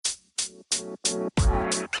Did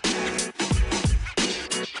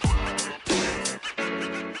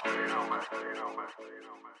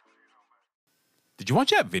you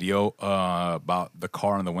watch that video about the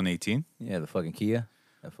car on the 118? Yeah, the fucking Kia.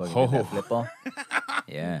 That fucking Oh. that flip ball.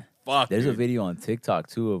 Yeah. Fuck, There's a dude. video on TikTok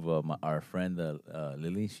too of our friend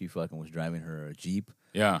Lily. She fucking was driving her Jeep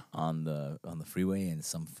Yeah. on the freeway, and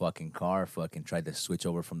some fucking car fucking tried to switch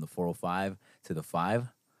over from the 405 to the 5.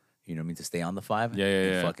 You know what I mean? To stay on the 5. Yeah,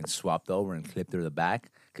 and yeah. fucking swapped over and clipped the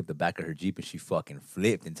back of her Jeep, and she fucking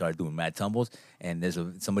flipped and started doing mad tumbles. And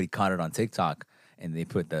somebody caught it on TikTok. And they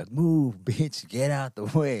put the move, bitch, get out the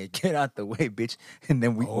way, bitch. And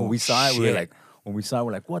then when we saw it, we're like,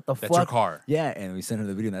 what the fuck? That's her car. Yeah, and we sent her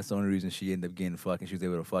the video, and that's the only reason she ended up getting fucking. She was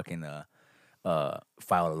able to fucking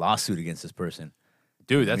file a lawsuit against this person.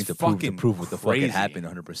 Dude, that's to fucking prove what the fuck crazy. had happened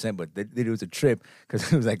 100%. But it was a trip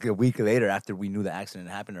because it was like a week later after we knew the accident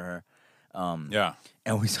happened to her. Yeah.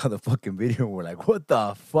 And we saw the fucking video. And we're like, what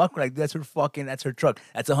the fuck? We're like, that's her truck.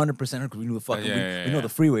 That's 100% her because we knew the fucking. We know the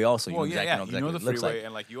freeway also. Well, you yeah, know you know what the it looks freeway, like.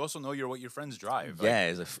 and like you also know what your friends drive. Yeah,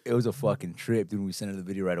 it was a fucking trip, dude. We sent her the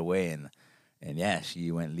video right away, and yeah,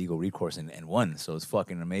 she went legal recourse and won. So it was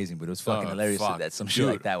fucking amazing. But it was fucking hilarious that some shit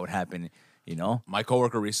like that would happen. You know, my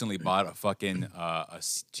coworker recently bought a fucking a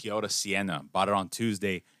Toyota Sienna. Bought it on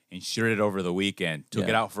Tuesday, insured it over the weekend. Took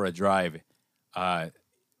it out for a drive.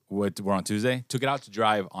 We're on Tuesday. Took it out to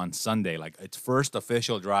drive on Sunday, like its first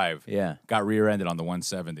official drive. Yeah, got rear-ended on the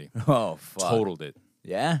 170. Oh, fuck. Totaled it.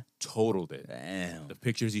 Yeah, totaled it. Damn. The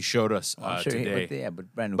pictures he showed us today.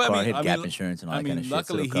 But brand new car, hit gap insurance and all that kind of shit.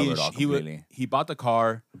 Luckily, so covered all completely. he bought the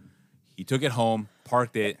car, he took it home,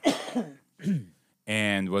 parked it,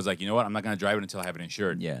 and was like, you know what? I'm not gonna drive it until I have it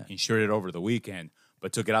insured. Yeah, insured it over the weekend,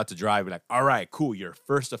 but took it out to drive. Like, all right, cool, your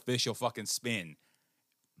first official fucking spin.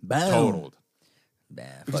 Bam. Totaled.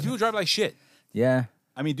 Bam. Because people drive like shit. Yeah.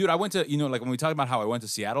 I mean, dude, I went to, like when we talked about how I went to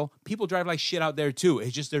Seattle, people drive like shit out there too.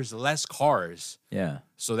 It's just there's less cars. Yeah.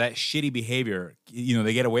 So that shitty behavior,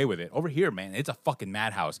 they get away with it. Over here, man, it's a fucking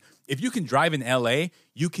madhouse. If you can drive in LA,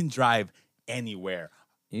 you can drive anywhere.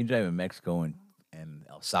 You can drive in Mexico and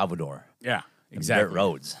El Salvador. Yeah, exactly. Dirt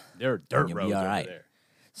roads. They're dirt roads all right. over there.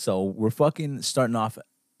 So we're fucking starting off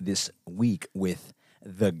this week with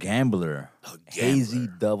The Gambler. Hazy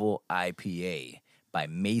Double IPA by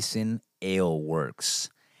Mason Aleworks.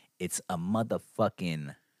 It's a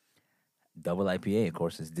motherfucking double IPA, of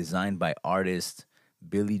course. It's designed by artist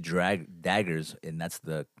Billy Daggers, and that's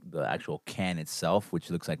the actual can itself, which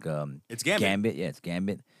looks like it's Gambit. Yeah, it's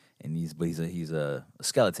Gambit, and he's a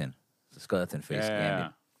skeleton. It's a skeleton face,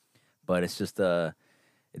 Gambit. But it's just it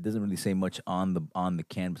doesn't really say much on the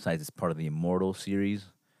can besides it's part of the Immortal series.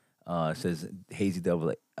 It says hazy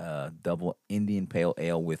double Indian pale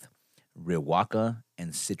ale with Riwaka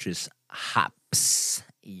and citrus hops,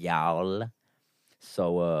 y'all.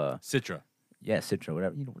 So Citra. Yeah, Citra,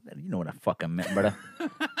 whatever. You know what I fucking meant, brother.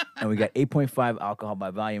 And we got 8.5 alcohol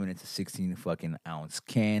by volume, and it's a 16 fucking ounce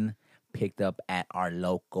can picked up at our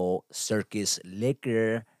local Circus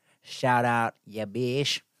Liquor. Shout out, ya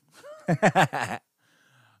bitch.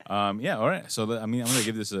 Yeah, all right. So I'm gonna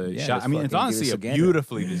give this a shot. I mean, it's fucking honestly give a us a gander.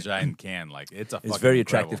 beautifully designed can. Like it's It's very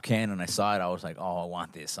attractive can. When I saw it, I was like, oh, I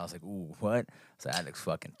want this. I was like, ooh, what? So that looks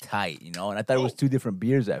fucking tight, And I thought it was two different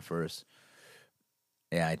beers at first.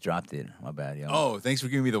 Yeah, I dropped it. My bad, yo. Oh, thanks for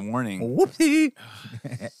giving me the warning. Whoopsie.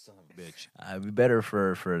 Son of a bitch. I'd be better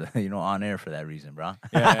for on air for that reason, bro.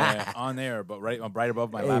 Yeah, on air, but right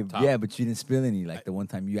above my laptop. Yeah, but you didn't spill any. Like the one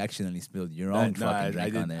time you accidentally spilled your own fucking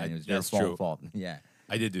drink on there, and it was your fault. Yeah.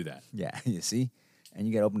 I did do that. Yeah, you see? And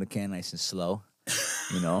you got to open the can nice and slow,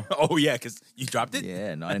 Oh, yeah, because you dropped it?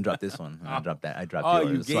 Yeah, no, I didn't drop this one. I dropped that. I dropped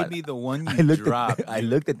yours. You gave me the one you dropped. I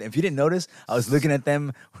looked at them. If you didn't notice, I was looking at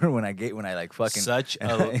them when I like fucking... Such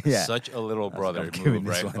a little brother move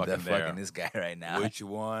right fucking there. This guy right now. Which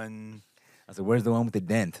one? I said, where's the one with the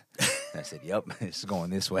dent? I said, yep, it's going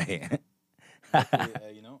this way.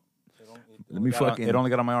 Let me fucking... It only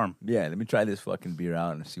got on my arm. Yeah, let me try this fucking beer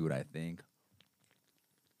out and see what I think.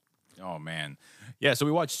 Oh, man. Yeah, so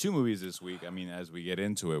we watched two movies this week. I mean, as we get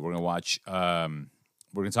into it, we're going to watch... we're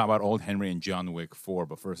going to talk about Old Henry and John Wick 4,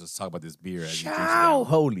 but first let's talk about this beer.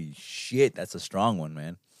 Holy shit, that's a strong one,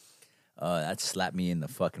 man. That slapped me in the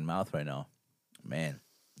fucking mouth right now. Man,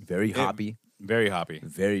 very hoppy. Very hoppy.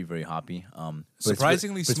 Very, very hoppy.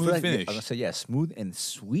 Surprisingly smooth finish. I was going to say, yeah, smooth and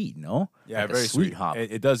sweet, no? Yeah, like very sweet hop.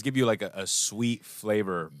 It does give you like a sweet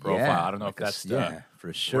flavor profile. Yeah, I don't know like if that's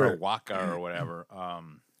for sure. Waka or whatever.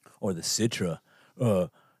 Or the Citra.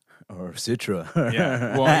 Or Citra.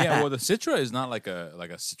 Yeah. Well, the Citra is not like a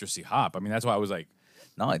citrusy hop. I mean, that's why I was like...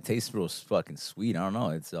 No, it tastes real fucking sweet. I don't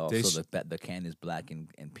know. It's also the can is black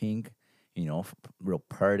and pink. real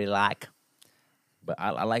party like. But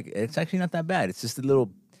I like it's actually not that bad. It's just a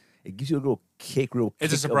little. It gives you a little kick, real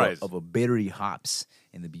It's a kick surprise. of a bittery hops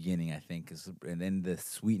in the beginning, I think, and then the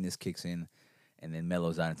sweetness kicks in, and then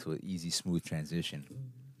mellows out into an easy, smooth transition.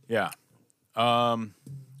 Yeah.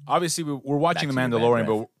 Obviously, we're watching The Back to your Mandalorian,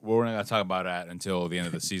 bad but we're not going to talk about that until the end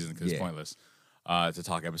of the season because Yeah. it's pointless to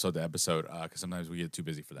talk episode to episode because sometimes we get too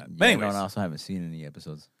busy for that. Yeah, But anyways, no, I also haven't seen any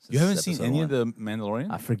episodes. you haven't since seen episode any one. of The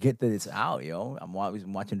Mandalorian? I forget that it's out, yo. I'm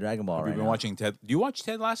watching Dragon Ball Have right you been now. watching Ted? Do you watch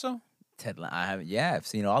Ted Lasso? I haven't. Yeah, I've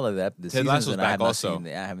seen all of that. The Ted seasons, Lasso's and I back have not also. Seen,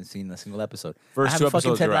 I haven't seen a single episode. First I have two a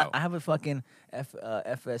fucking episodes are out. I have a fucking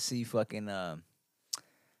FSC fucking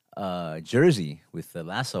jersey with the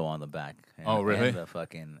lasso on the back. Oh, really? And the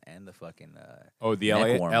fucking Oh, the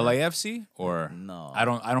neck warmer. LAFC or No. I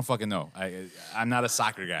don't fucking know. I'm not a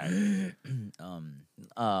soccer guy.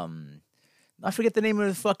 I forget the name of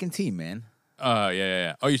the fucking team, man.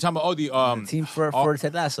 Yeah. Oh, you're talking about The team for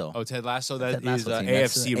Ted Lasso. Oh, Ted Lasso. That Ted is Lasso team.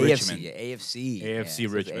 AFC That's, Richmond. AFC, yeah, AFC. AFC yeah, so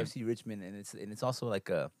it's Richmond. AFC Richmond, and it's also like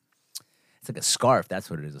it's like a scarf. That's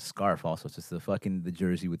what it is. A scarf. Also, it's just the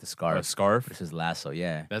jersey with the scarf. A scarf? It says Lasso.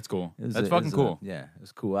 Yeah. That's cool. It was That's it fucking was cool. Yeah, it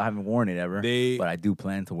was cool. I haven't worn it ever, but I do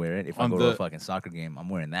plan to wear it. If I On go to the- a fucking soccer game, I'm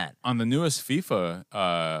wearing that. On the newest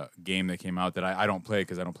FIFA game that came out that I don't play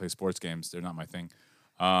because I don't play sports games. They're not my thing.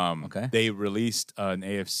 Okay. They released an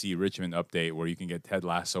AFC Richmond update where you can get Ted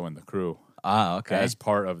Lasso and the crew Ah, okay. as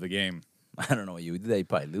part of the game. I don't know what you would do. That you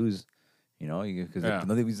probably lose. Because Yeah.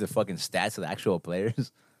 don't they use the fucking stats of the actual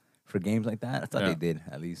players for games like that? I thought Yeah. they did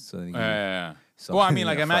at least. So they Yeah. So, Well, I mean, you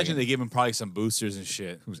like, know, imagine fucking- they give him probably some boosters and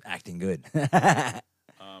shit. who's acting good. No,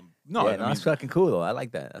 Yeah, I mean, that's fucking cool though. I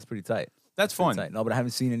like that. That's pretty tight. that's Pretty fun. tight. No, but I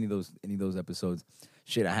haven't seen any of those episodes.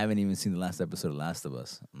 Shit, I haven't even seen the last episode of Last of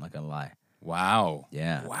Us. I'm not gonna lie. Wow.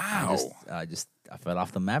 Yeah. Wow. I fell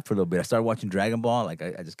off the map for a little bit. I started watching Dragon Ball. Like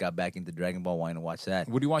I just got back into Dragon Ball, wanting to watch that.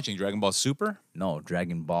 What are you watching? Dragon Ball Super? No,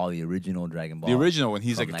 Dragon Ball, the original Dragon Ball. The original when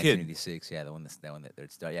he's from like a kid. 1986. Yeah, the one that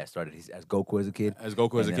started as Goku as a kid. As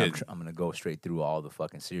Goku as a And then kid. I'm gonna go straight through all the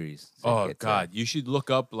fucking series. Oh get to- God, you should look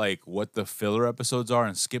up like what the filler episodes are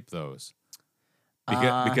and skip those.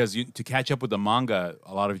 Because to catch up with the manga,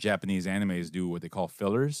 a lot of Japanese animes do what they call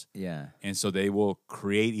fillers, Yeah. and so they will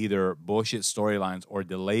create either bullshit storylines or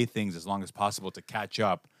delay things as long as possible to catch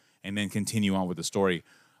up and then continue on with the story.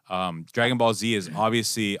 Dragon Ball Z is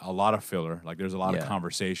obviously a lot of filler, like there's a lot of Yeah.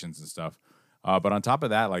 conversations and stuff. But on top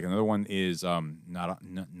of that, like another one is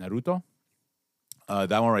Naruto.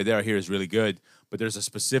 That one right there I hear is really good, but there's a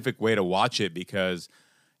specific way to watch it because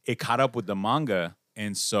it caught up with the manga,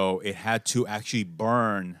 and so it had to actually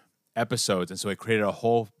burn episodes, and so it created a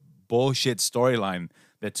whole bullshit storyline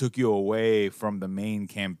that took you away from the main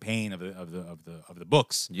campaign of the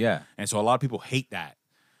books. Yeah. And so a lot of people hate that.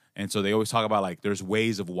 And so they always talk about like there's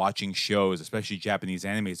ways of watching shows, especially Japanese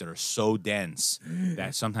animes that are so dense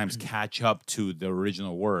that sometimes catch up to the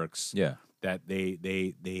original works. Yeah. That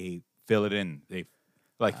they fill it in. They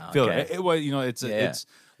like fill Okay. it. It was it's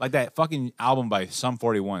like that fucking album by Sum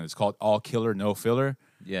 41. It's called All Killer No Filler.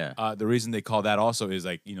 Yeah. The reason they call that also is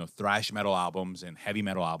like thrash metal albums and heavy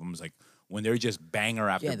metal albums like when they're just banger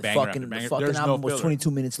after Yeah, the banger fucking, after banger. the fucking There's album no was filler.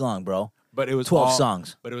 22 minutes long, bro. But it was 12 all,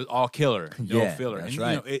 songs. But it was all killer, no Yeah, filler. that's And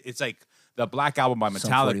right. it's like the Black Album by Sum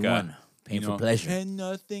Metallica. 41, Pain for Pleasure. And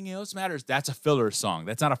nothing else matters. That's a filler song.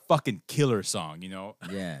 That's not a fucking killer song,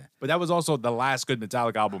 Yeah. But that was also the last good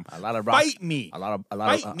Metallica album. A lot of Fight me. A lot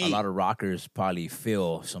Fight of me. a lot of rockers probably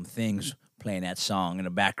feel some things playing that song in the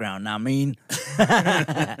background. Now I mean,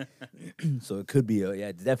 so it could be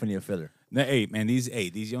it's definitely a filler. Now, hey man, these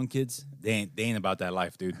young kids, they ain't about that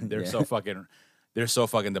life, dude. They're so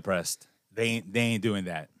fucking depressed. They ain't doing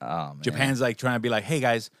that. Oh man, Japan's like trying to be like, hey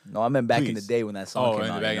guys. No, I meant back in the Please. day when that song came in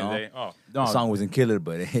the out. back you in know? the day. Oh The no, song wasn't killer,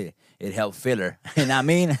 but it helped filler. You know what I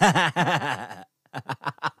mean?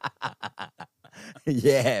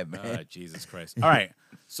 Yeah, man. Jesus Christ. All right,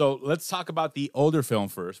 so let's talk about the older film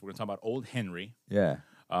first. We're gonna talk about Old Henry. Yeah.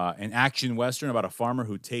 An action western about a farmer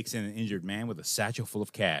who takes in an injured man with a satchel full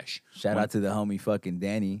of cash. Shout out to the homie fucking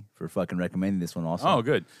Danny for fucking recommending this one also. Oh,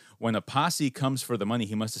 good. When a posse comes for the money,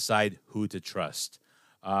 he must decide who to trust.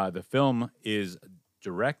 The film is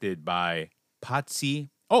directed by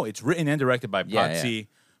Patsy. Oh, it's written and directed by Patsy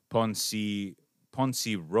Ponciroli.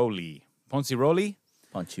 Ponciroli?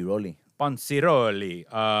 Punchy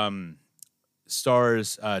Ponciroli.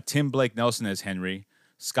 Stars Tim Blake Nelson as Henry,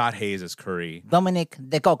 Scott Hayes as Curry, Dominic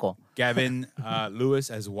De Coco. Gavin Lewis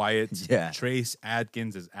as Wyatt, Yeah. Trace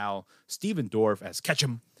Adkins as Al, Stephen Dorff as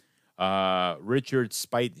Ketchum, Richard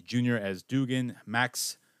Spite Jr. as Dugan,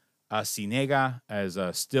 Max Sinega as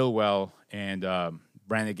Stillwell, and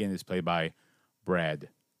Brannigan is played by Brad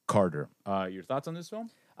Carter. Your thoughts on this film?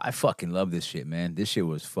 I fucking love this shit, man. This shit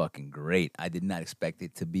was fucking great. I did not expect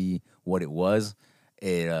it to be what it was.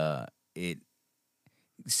 It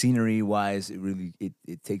scenery wise,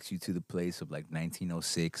 it takes you to the place of like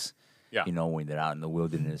 1906. Yeah. You know, when they're out in the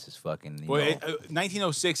wilderness, is fucking. Well,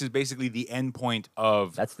 1906 is basically the end point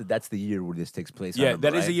of. That's the year where this takes place. Yeah,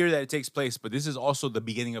 remember, that is right? the year that it takes place, but this is also the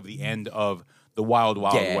beginning of the end of the Wild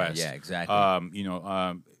Wild West. Yeah, exactly.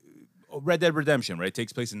 Red Dead Redemption, right? It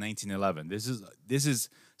takes place in 1911. This is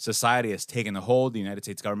society has taken a hold. The United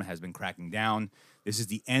States government has been cracking down. This is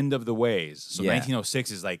the end of the ways. So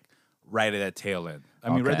 1906 is like right at that tail end. I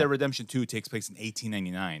mean, Red Dead Redemption 2 takes place in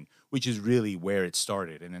 1899, which is really where it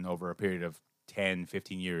started. And then over a period of 10,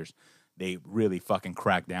 15 years, they really fucking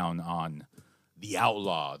crack down on the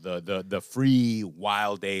outlaw, the free,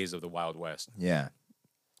 wild days of the Wild West. Yeah.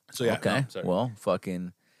 So, yeah. Okay. No, sorry. Well,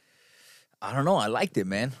 fucking, I don't know. I liked it,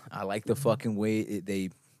 man. I like the fucking way they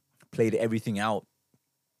played everything out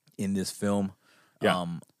in this film. Yeah.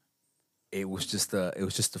 It was just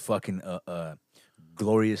a fucking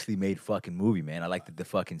gloriously made fucking movie, man. I liked the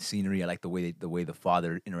fucking scenery. I like the way the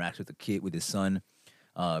father interacts with the kid, with his son,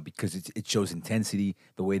 because it shows intensity.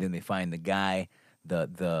 The way then they find the guy,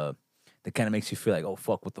 that kind of makes you feel like, oh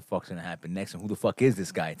fuck, what the fuck's gonna happen next, and who the fuck is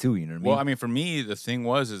this guy too? You know what I mean? Well, I mean, for me, the thing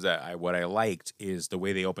is that what I liked is the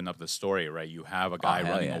way they open up the story. Right, you have a guy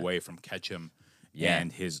running away from Ketchum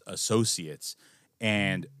and his associates,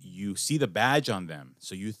 and you see the badge on them,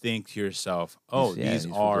 so you think to yourself, oh, these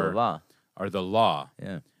are the law.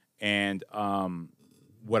 Yeah. And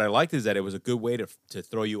what I liked is that it was a good way to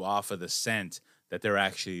throw you off of the scent that they're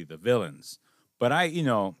actually the villains. But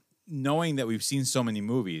knowing that we've seen so many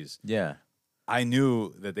movies, I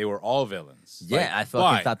knew that they were all villains. Yeah, I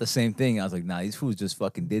fucking thought the same thing. I was like, nah, these fools just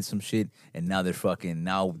fucking did some shit, and now they're trying to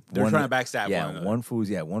backstab one another.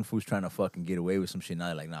 One fool's trying to fucking get away with some shit. Now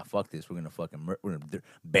they're like, nah, fuck this. We're gonna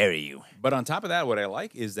bury you. But on top of that, what I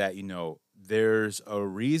like is that there's a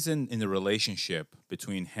reason in the relationship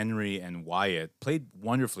between Henry and Wyatt, played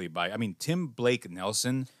wonderfully by, Tim Blake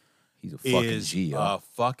Nelson. He's a fucking G, a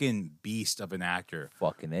fucking beast of an actor.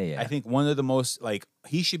 Fucking A, yeah. I think one of the most,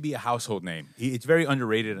 he should be a household name. It's very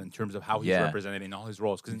underrated in terms of how he's represented in all his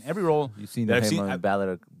roles. Because in every role you've seen him on the Ballad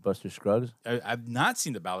of Buster Scruggs? I've not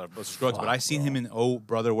seen the Ballad of Buster Scruggs, but I've seen him in Oh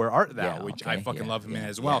Brother, Where Art Thou, which I fucking love him in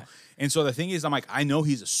as well. Yeah. And so the thing is, I'm like, I know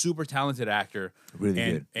he's a super talented actor. Really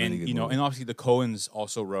good. And, really good movie. and obviously the Coens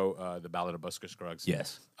also wrote the Ballad of Buster Scruggs.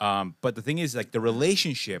 Yes. But the thing is, the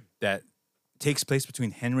relationship that takes place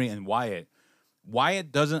between Henry and Wyatt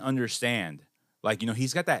doesn't understand.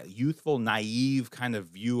 He's got that youthful, naive kind of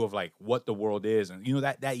view of what the world is, and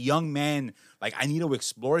that young man, I need to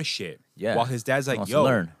explore shit. Yeah. While his dad's like, yo,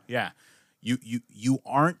 learn. Yeah, you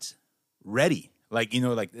aren't ready.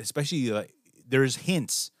 Especially there's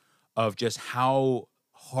hints of just how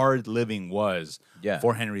hard living was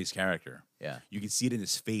for Henry's character. Yeah. You can see it in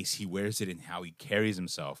his face. He wears it in how he carries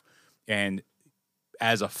himself, and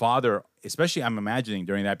as a father, especially I'm imagining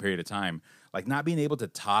during that period of time, not being able to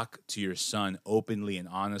talk to your son openly and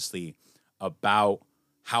honestly about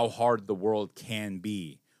how hard the world can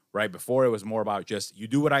be, right? Before it was more about just, you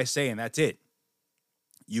do what I say and that's it.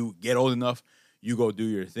 You get old enough, you go do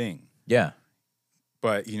your thing. Yeah.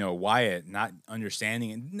 But, Wyatt not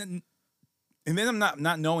understanding and then I'm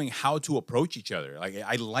not knowing how to approach each other.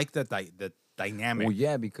 I like that the dynamic. Well,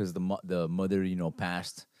 yeah, because the mother,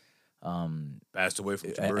 passed away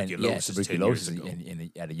from tuberculosis 10 years ago.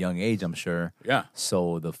 At a young age, I'm sure. Yeah.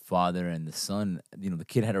 So the father and the son, the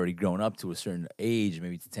kid had already grown up to a certain age,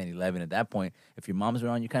 maybe to 10, 11. At that point, if your mom's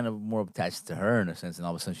around, you're kind of more attached to her in a sense, and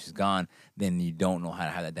all of a sudden she's gone, then you don't know how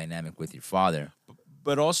to have that dynamic with your father.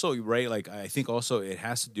 But also, right, I think also it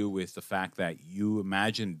has to do with the fact that you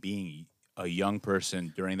imagine being a young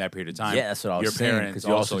person during that period of time. Yeah, that's what I was saying. Because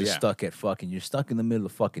you're also just stuck you're stuck in the middle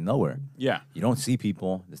of fucking nowhere. Yeah. You don't see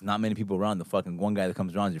people. There's not many people around. The fucking one guy that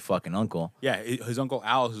comes around is your fucking uncle. Yeah, his uncle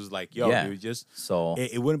Al, who's like, yo, dude,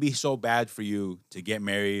 it wouldn't be so bad for you to get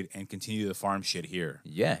married and continue the farm shit here.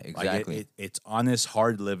 Yeah, exactly. It's honest,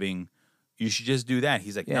 hard living. You should just do that.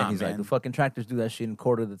 He's like, yeah, nah, he's man. like, the fucking tractors do that shit in a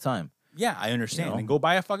quarter of the time. Yeah, I understand. And go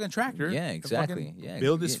buy a fucking tractor. Yeah, exactly. Yeah,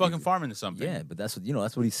 build this fucking farm into something. Yeah, but that's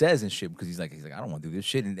what he says and shit, because he's like, I don't want to do this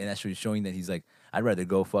shit, and that's really showing that he's like, I'd rather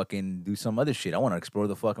go fucking do some other shit. I want to explore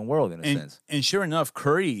the fucking world in a sense. And sure enough,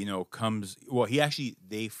 Curry, comes. Well,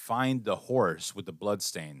 they find the horse with the blood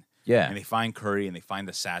stain. Yeah, and they find Curry and they find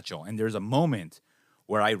the satchel. And there's a moment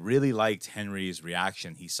where I really liked Henry's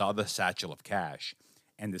reaction. He saw the satchel of cash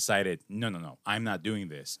and decided, no, I'm not doing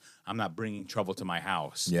this. I'm not bringing trouble to my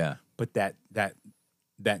house. Yeah. But that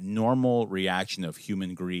normal reaction of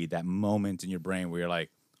human greed, that moment in your brain where you're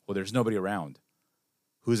like, Well, there's nobody around.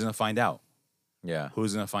 Who's gonna find out? Yeah.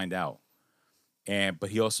 Who's gonna find out? But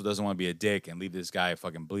he also doesn't want to be a dick and leave this guy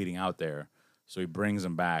fucking bleeding out there. So he brings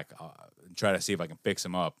him back and try to see if I can fix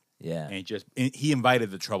him up. Yeah. And he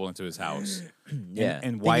invited the trouble into his house. Yeah.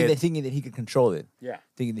 And Wyatt thinking that he could control it. Yeah.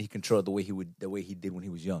 Thinking that he controlled the way he did when he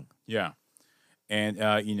was young. Yeah. And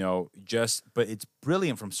but it's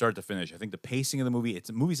brilliant from start to finish. I think the pacing of the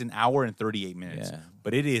movie's an hour and 38 minutes. Yeah.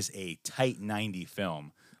 But it is a tight 90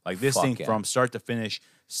 film. Like this Fuck thing yeah. from start to finish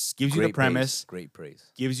gives you the premise, Great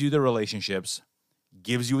praise. gives you the relationships,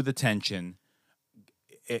 gives you the tension,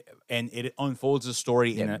 and it unfolds the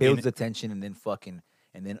story Builds the tension and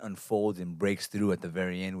then unfolds and breaks through at the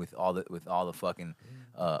very end with all the fucking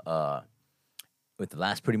with the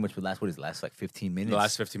last like 15 minutes. the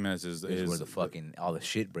last 15 minutes is where the fucking all the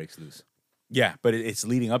shit breaks loose. Yeah, but it's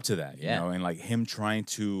leading up to that, Yeah. and like him trying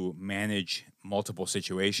to manage multiple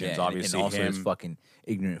situations. Obviously, and also him, this fucking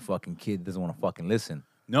ignorant fucking kid doesn't want to fucking listen.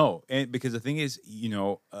 no, and because the thing is,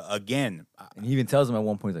 again, And he even tells him at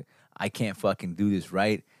one point, he's like, I can't fucking do this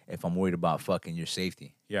right if I'm worried about fucking your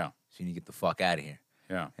safety. yeah, So you need to get the fuck out of here.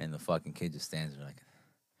 yeah, And the fucking kid just stands there like,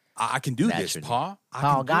 I can do this, Naturally. Pa.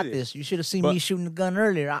 Paul got this. You should have seen But- me shooting the gun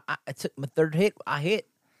earlier. I took my third hit. I hit.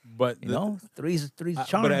 But Three's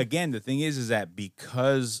charm. but again, the thing is that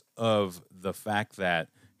because of the fact that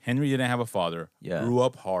Henry didn't have a father, Yeah. grew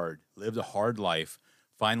up hard, lived a hard life,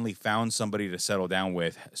 finally found somebody to settle down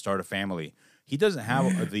with, start a family. He doesn't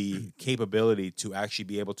have the capability to actually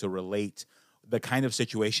be able to relate the kind of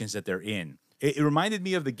situations that they're in. It reminded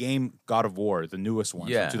me of the game God of War, the newest one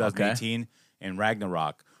Yeah, from 2018, and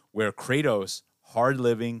Ragnarok, where Kratos,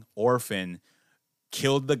 hard-living, orphan,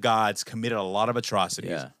 killed the gods, committed a lot of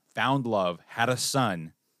atrocities, Yeah. found love, had a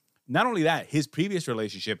son. Not only that, his previous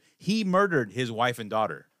relationship, he murdered his wife and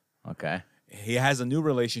daughter. Okay. He has a new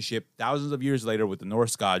relationship thousands of years later with the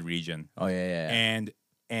Norse god region. Oh, yeah.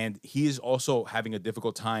 And he is also having a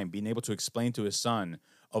difficult time being able to explain to his son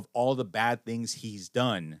of all the bad things he's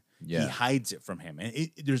done. Yeah. He hides it from him.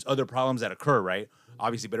 And there's other problems that occur, right?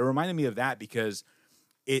 Obviously. But it reminded me of that because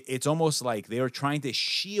it's almost like they are trying to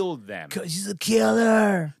shield them. Because he's a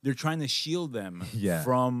killer. They're trying to shield them Yeah.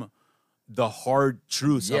 from the hard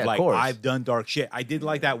truths Yeah, of of like, course. I've done dark shit. I did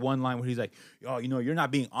like that one line where he's like, oh, you're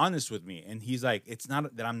not being honest with me. And he's like, it's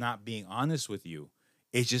not that I'm not being honest with you.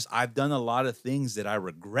 It's just I've done a lot of things that I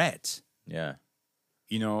regret, Yeah.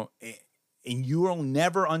 and you will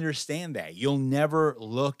never understand that. You'll never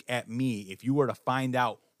look at me. If you were to find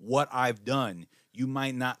out what I've done, you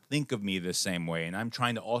might not think of me the same way. And I'm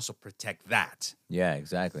trying to also protect that. Yeah,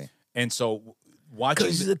 exactly. And so watching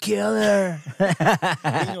Because he's a killer.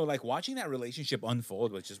 like watching that relationship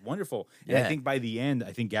unfold was just wonderful. And I Yeah. think by the end,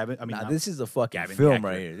 I think Gavin, Nah, this is a fucking Gavin, film accurate.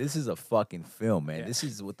 right here. This is a fucking film, man. Yeah. This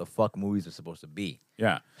is what the fuck movies are supposed to be.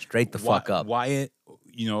 yeah. Straight the fuck up. Wyatt,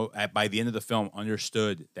 by the end of the film,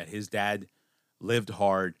 understood that his dad lived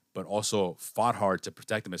hard, but also fought hard to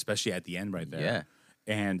protect him, especially at the end right there. Yeah.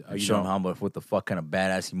 And, Show him how much what the fuck kind of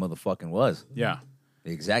badass he motherfucking was. yeah.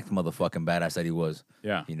 The exact motherfucking badass that he was.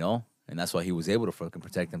 Yeah. And that's why he was able to fucking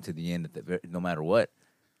protect him to the end, no matter what.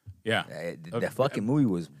 Yeah. That fucking movie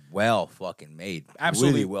was well fucking made.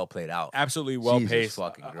 Absolutely. Really well played out. Absolutely well Jesus paced.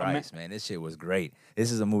 fucking Christ, man. This shit was great.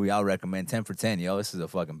 This is a movie I'll recommend 10 for 10, yo. This is a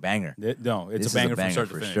fucking banger. No, it's This a banger is from start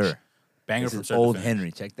to for finish. sure. Banger This from is start old to finish.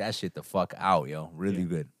 Henry. Check that shit the fuck out, yo. Really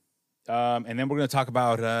good. And then we're going to talk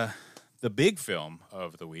about the big film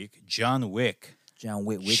of the week, John Wick. John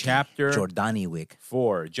Wick. Chapter Jordani Wick.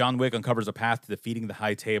 4. John Wick uncovers a path to defeating the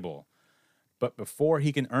High Table. But before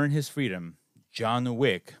he can earn his freedom, John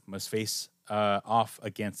Wick must face off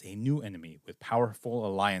against a new enemy with powerful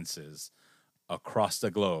alliances across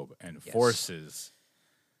the globe and forces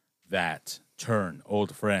that turn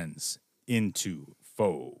old friends into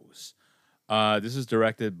foes. This is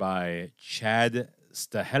directed by Chad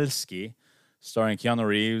Stahelski, starring Keanu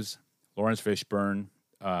Reeves, Lawrence Fishburne,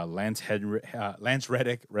 Lance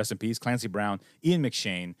Reddick, rest in peace, Clancy Brown, Ian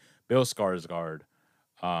McShane, Bill Skarsgård,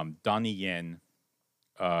 Donnie Yen,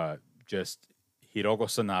 just Hiroko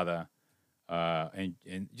Sanada,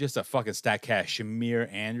 and just a fucking stat cast,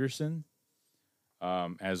 Shamir Anderson,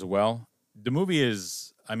 as well. The movie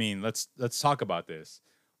is, let's talk about this.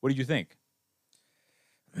 What did you think?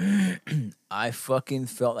 I fucking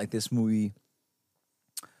felt like this movie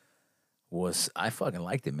I fucking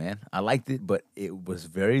liked it, man. I liked it, but it was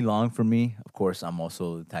very long for me. Of course, I'm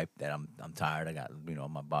also the type that I'm tired. I got,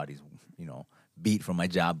 my body's, beat from my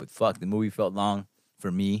job, but fuck, the movie felt long for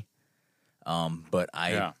me. But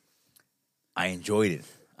I enjoyed it.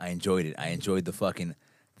 I enjoyed the fucking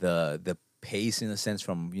the pace in a sense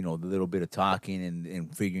from, you know, the little bit of talking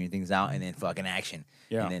and figuring things out, and then fucking action.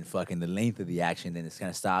 Yeah. And then fucking the length of the action, then it kind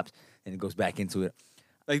of stops and it goes back into it.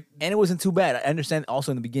 Like, And it wasn't too bad. I understand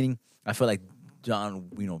also in the beginning, I felt like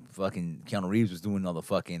fucking Keanu Reeves was doing all the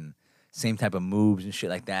fucking same type of moves and shit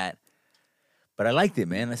like that. But I liked it,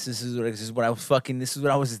 man. This is what I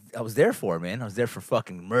was there for, man. I was there for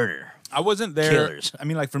fucking murder. I wasn't there. Killers. I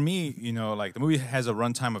mean, like, for me, you know, like, the movie has a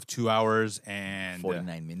runtime of 2 hours and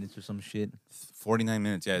 49 minutes or some shit. 49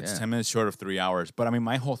 minutes. Yeah, it's Yeah. 10 minutes short of 3 hours. But I mean,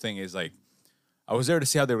 my whole thing is like, I was there to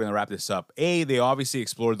see how they were going to wrap this up. They obviously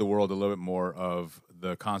explored the world a little bit more of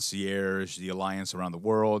the concierge, the alliance around the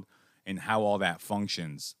world, and how all that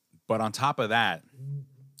functions. But on top of that,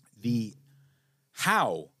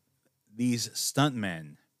 how these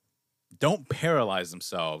stuntmen don't paralyze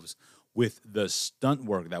themselves with the stunt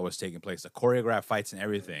work that was taking place, the choreographed fights and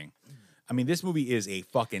everything. I mean, this movie is a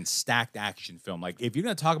fucking stacked action film. Like, if you're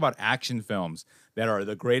going to talk about action films that are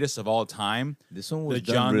the greatest of all time, This one was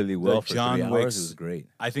done really well for 3 hours. It Wick's, was great.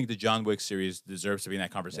 I think the John Wick series deserves to be in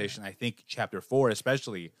that conversation. I think Chapter 4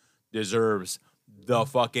 especially deserves the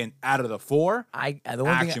fucking, out of the 4,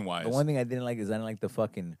 action-wise. The one thing I didn't like is I didn't like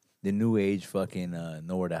the new age fucking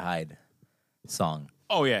Nowhere to Hide song.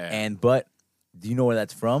 Oh, yeah. But do you know where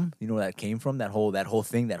that's from? You know where that came from? That whole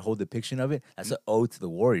thing, that whole depiction of it. That's an ode to the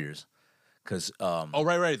Warriors. Because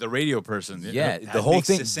right, the radio person. yeah, That the whole makes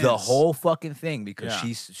thing, sense. the whole fucking thing. Because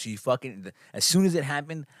Yeah. she fucking as soon as it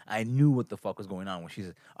happened, I knew what the fuck was going on. When she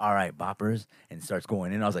said, "All right, boppers," and starts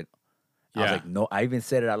going in, I was like, Yeah. no. I even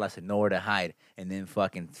said it out loud. I said, "Nowhere to hide," and then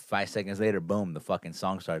fucking 5 seconds later, boom, the fucking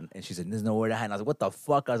song started, and she said, "There's nowhere to hide." And I was like, "What the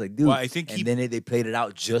fuck?" I was like, "Dude," Well, I think and then they played it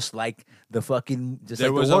out just like the fucking There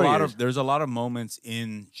like was the a Warriors. lot of there's a lot of moments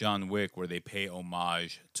in John Wick where they pay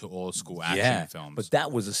homage to old school action films. But that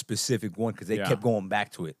was a specific one because they Yeah. kept going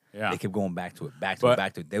back to it. Yeah. They kept going back to it, back But-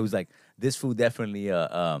 to it. There was like this fool definitely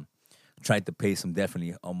tried to pay some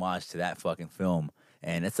definitely homage to that fucking film,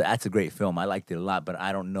 and that's a great film. I liked it a lot, but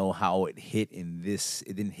I don't know how it hit in this.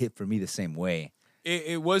 It didn't hit for me the same way.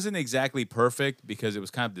 It wasn't exactly perfect because it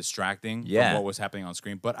was kind of distracting Yeah. from what was happening on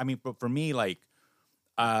screen. But I mean, but for me, like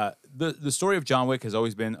the story of John Wick has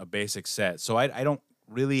always been a basic set, so I don't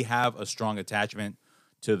really have a strong attachment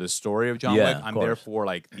to the story of John Yeah, Wick. of I'm course. there for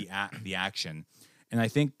like the action, and I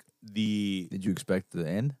think Did you expect the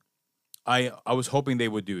end? I was hoping they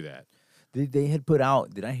would do that. They had put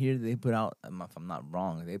out. Did I hear they put out? If I'm not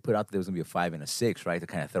wrong, they put out that there was gonna be a 5 and a 6, right, to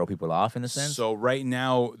kind of throw people off in a sense. So right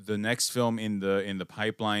now, the next film in the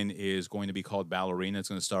pipeline is going to be called Ballerina. It's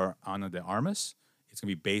going to star Ana de Armas. It's going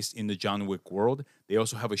to be based in the John Wick world. They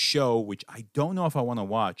also have a show which I don't know if I want to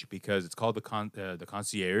watch because it's called the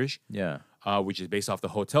Concierge, Yeah. which is based off the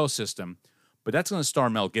hotel system. But that's going to star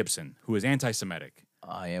Mel Gibson, who is anti-Semitic.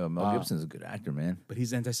 Oh yeah, but Mel Gibson's a good actor, man. But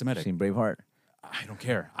he's anti-Semitic. Seen Braveheart? I don't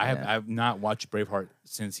care. I have not watched Braveheart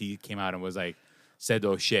since he came out and was like said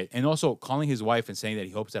those shit, and also calling his wife and saying that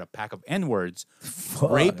he hopes that a pack of N-words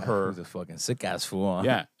rape her. He's a fucking sick ass fool. Huh?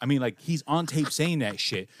 Yeah, I mean, like he's on tape saying that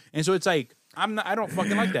shit, and so it's like I don't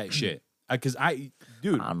fucking like that shit because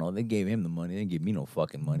dude, I don't know. They gave him the money. They didn't give me no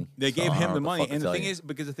fucking money. they So gave I don't him know the what money, fuck to and tell the thing you. is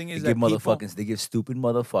because the thing is They give that people, they give stupid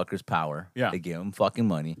motherfuckers power. Yeah. They give them fucking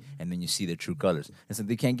money, and then you see their true colors. And so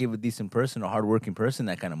they can't give a decent person, a hardworking person,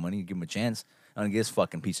 that kind of money. You give them a chance. I'm gonna give this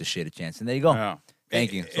fucking piece of shit a chance, and there you go. Yeah.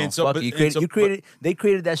 Thank you. And So, so, fuck but- you. and so- They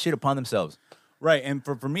created that shit upon themselves. right? And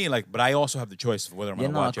for me, like, but I also have the choice of whether I'm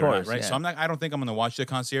gonna watch of it or course, not, right? yeah. So I don't think I'm gonna watch the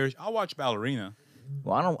Concierge. I'll watch Ballerina.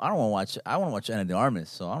 Well, I don't want to watch. I want to watch Ana de Armas,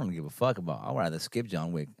 so I don't give a fuck about. I'd rather skip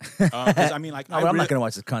John Wick. 'Cause, I mean, like, No, but I'm not gonna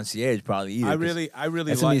watch the Concierge probably either. I 'cause really that's gonna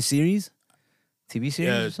be a like series, TV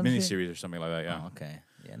series, or some shit? miniseries or something like that. Yeah. Oh, okay.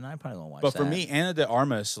 Yeah, no, I probably won't watch But that. for me, Ana de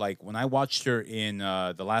Armas, like when I watched her in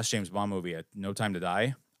the last James Bond movie, at No Time to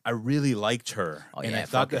Die, I really liked her, Oh, and yeah, I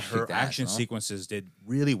thought fucking that her kicked ass, action huh? sequences did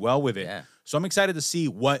really well with it. Yeah. So I'm excited to see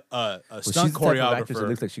what a Well, stunt she's the type of actress that choreographer.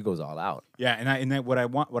 looks like she goes all out. Yeah, and then what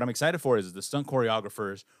I'm excited for is the stunt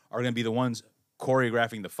choreographers are going to be the ones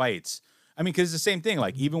choreographing the fights. I mean, because it's the same thing.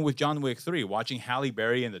 Like even with John Wick 3, watching Halle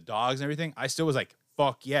Berry and the dogs and everything, I still was like,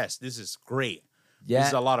 "Fuck yes, this is great." Yeah. This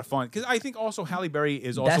is a lot of fun because I think also Halle Berry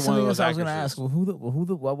is also That's one of something those else I was actresses.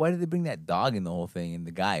 gonna ask. Well, why did they bring that dog in the whole thing and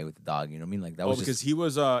the guy with the dog? You know what I mean? Like that Oh, was because just he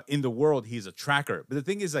was in the world, he's a tracker. But the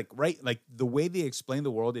thing is, like, right, like the way they explain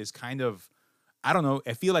the world is kind of, I don't know.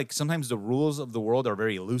 I feel like sometimes the rules of the world are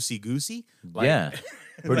very loosey goosey. Like, yeah,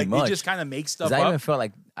 pretty like much. They just kind of make stuff 'Cause I even up. felt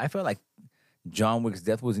like John Wick's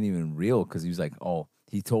death wasn't even real because he was like, oh,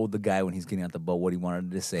 he told the guy when he's getting out the boat what he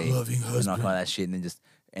wanted to say, Loving and all that shit, and then just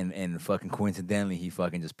And fucking coincidentally, he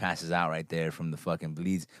fucking just passes out right there from the fucking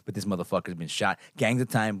bleeds. But this motherfucker's been shot gangs of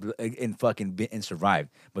time and fucking and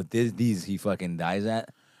survived. But these he fucking dies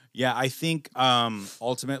at. Yeah, I think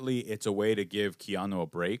ultimately it's a way to give Keanu a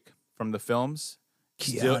break from the films,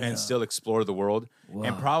 still explore the world. Whoa.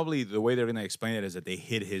 And probably the way they're gonna explain it is that they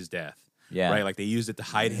hid his death. Yeah, right. Like they used it to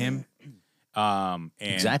hide him. And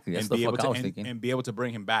exactly. That's the fuck I was thinking. And be able to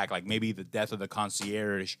bring him back, like maybe the death of the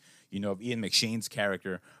concierge, of Ian McShane's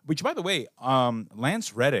character. Which, by the way,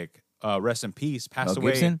 Lance Reddick, rest in peace, passed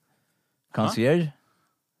away. Gibson? Concierge? Huh?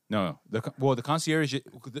 No. The concierge.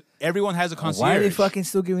 Everyone has a concierge. Why are they fucking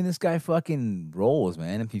still giving this guy fucking roles,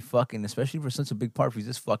 man? If he fucking, especially for such a big part, if he's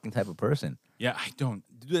this fucking type of person. Yeah, I don't.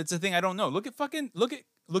 That's the thing. I don't know. Look at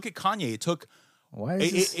Kanye. It took. Why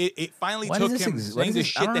is it finally took him saying the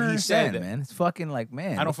shit that he said, man. It's fucking like,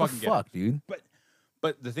 man. I don't fucking get it, dude.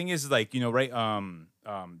 But the thing is, like, right?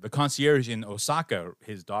 The concierge in Osaka,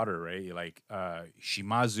 his daughter, right? Like,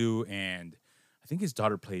 Shimazu, and I think his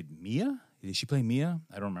daughter played Mia. Did she play Mia?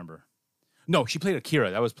 I don't remember. No, she played Akira.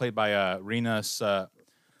 That was played by Rina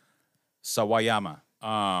Sawayama.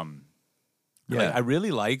 Yeah, I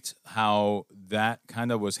really liked how that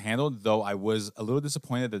kind of was handled, though I was a little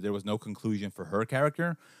disappointed that there was no conclusion for her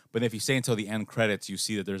character. But if you stay until the end credits, you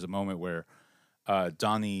see that there's a moment where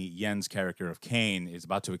Donnie Yen's character of Kane is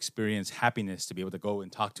about to experience happiness to be able to go and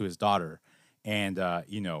talk to his daughter. And,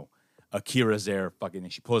 Akira's there fucking,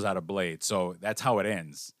 and she pulls out a blade. So that's how it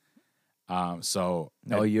ends. Oh,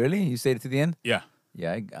 yearly? You stayed to the end? Yeah.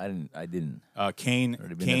 Yeah, I didn't. Kane.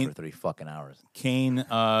 Already been there for 3 fucking hours. Kane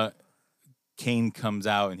comes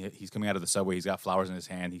out, and he's coming out of the subway. He's got flowers in his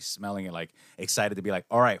hand. He's smelling it, like, excited to be like,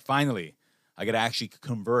 all right, finally, I got to actually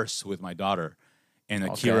converse with my daughter. And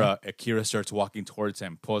Akira starts walking towards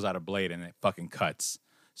him, pulls out a blade, and it fucking cuts.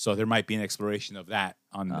 So there might be an exploration of that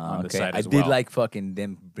on the side as well. I did like fucking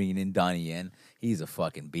them bringing in Donnie Yen. He's a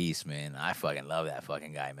fucking beast, man. I fucking love that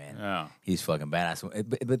fucking guy, man. Yeah. He's fucking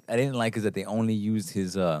badass. But I didn't like is that they only used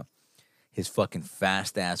his fucking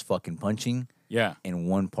fast-ass fucking punching. Yeah. In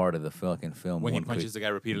one part of the fucking film. When he punches the guy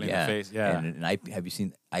repeatedly in the face. Yeah. And have you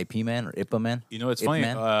seen IP Man or Ip Man? You know, it's funny.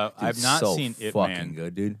 I've not seen Ip Man. Fucking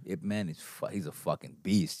good, dude. Ip Man he's a fucking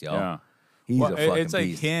beast, yo. Yeah. He's a fucking beast. It's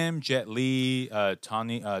like him, Jet Li,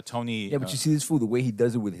 Tony. Yeah, but you see this fool, the way he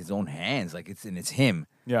does it with his own hands, like it's him.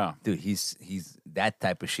 Yeah. Dude, he's that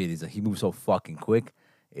type of shit. He moves so fucking quick.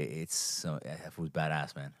 That fool's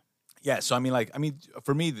badass, man. Yeah, so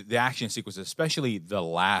for me, the action sequence, especially the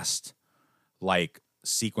last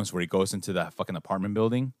sequence where he goes into that fucking apartment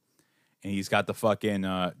building and he's got the fucking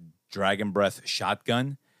dragon breath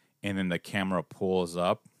shotgun, and then the camera pulls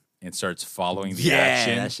up and starts following the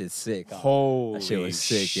action. Yeah, that shit's sick. Holy that shit was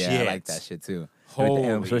sick. Shit. Yeah, I like that shit too.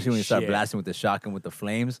 Especially when you start blasting with the shotgun with the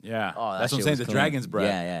flames. Yeah. Oh, that's what I'm saying. The dragon's breath.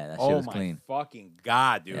 Yeah, that shit was clean. Oh my fucking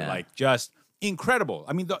God, dude. Yeah. Just incredible.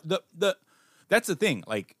 I mean, that's the thing.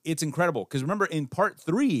 It's incredible. Because remember, in part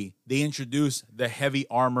 3, they introduced the heavy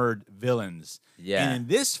armored villains. Yeah. And in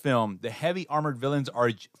this film, the heavy armored villains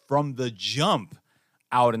are from the jump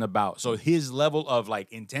out and about. So his level of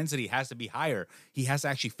intensity has to be higher. He has to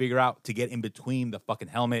actually figure out to get in between the fucking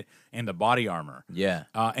helmet and the body armor. Yeah.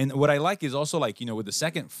 And what I like is also with the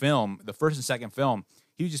second film, the first and second film,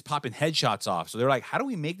 he was just popping headshots off. So they're like, how do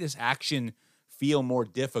we make this action feel more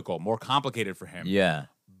difficult, more complicated for him? Yeah.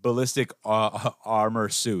 Ballistic armor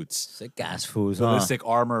suits. Sick ass fools. Ballistic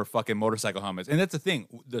armor fucking motorcycle helmets. And that's the thing,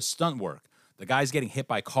 the stunt work. The guys getting hit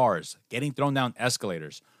by cars, getting thrown down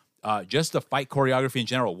escalators. Just the fight choreography in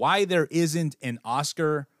general. Why there isn't an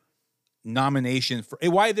Oscar nomination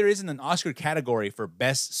why there isn't an Oscar category for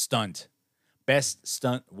best stunt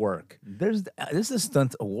work. There's the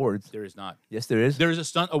stunt awards. There is not. Yes, there is. There's a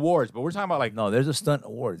stunt awards, but we're talking about no. There's a stunt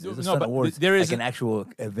awards. There's a stunt awards. There is an actual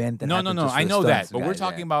event. That no. I know that, but we're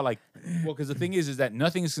talking about well, because the thing is that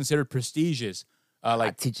nothing is considered prestigious.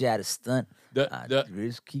 I teach you how to stunt.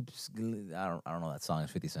 Just keeps. I don't know that song.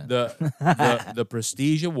 It's 50 Cent. The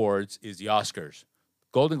Prestige Awards is the Oscars,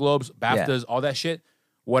 Golden Globes, BAFTAs, all that shit.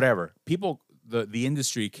 Whatever. People, the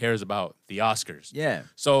industry cares about the Oscars. Yeah.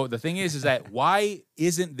 So the thing is that why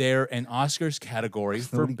isn't there an Oscars category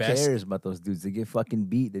for best? Nobody cares about those dudes. They get fucking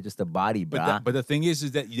beat. They're just a body, bro. But the thing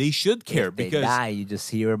is that they should care if they because die, you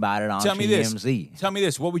just hear about it on TMZ. Tell me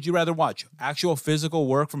this. What would you rather watch? Actual physical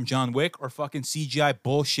work from John Wick or fucking CGI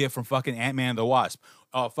bullshit from fucking Ant-Man and the Wasp?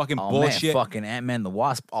 Fucking bullshit. Man, fucking Ant-Man and the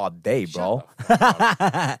Wasp all day, bro.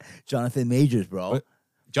 Jonathan Majors, bro.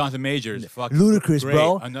 Jonathan Majors, fucking ludicrous, great.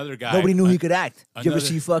 bro. Another guy. Nobody knew he could act. Did you ever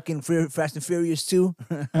see fucking Fast and Furious 2?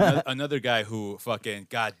 Another guy who fucking,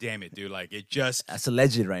 god damn it, dude. It just. That's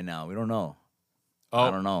alleged right now. We don't know. I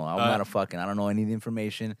don't know. I'm not a fucking. I don't know any of the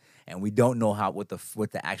information, and we don't know what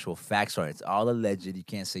the actual facts are. It's all alleged. You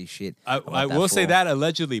can't say shit. I will say that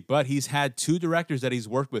allegedly, but he's had 2 directors that he's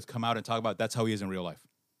worked with come out and talk about that's how he is in real life.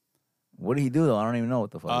 What did he do though? I don't even know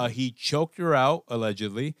what the fuck. He choked her out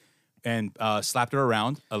allegedly, and slapped her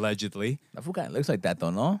around allegedly. That fool kind of looks like that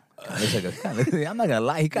though, no? Looks like I'm not gonna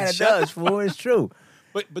lie, he kind of does. Fool, it's true.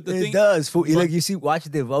 But the thing it does. Fool. Like you see, watch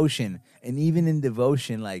Devotion, and even in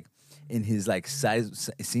Devotion, like. In his like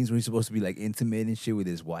scenes where he's supposed to be like intimate and shit with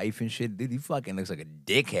his wife and shit, dude, he fucking looks like a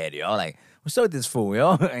dickhead, yo. Like, what's up with this fool,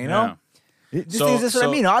 yo? You know? Yeah. This is what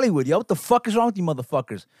I mean, Hollywood, yo. What the fuck is wrong with you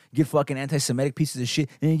motherfuckers? You get fucking anti-Semitic pieces of shit,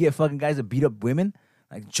 and you get fucking guys that beat up women,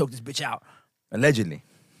 like choke this bitch out, allegedly.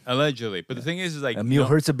 Allegedly, but the thing is like Emil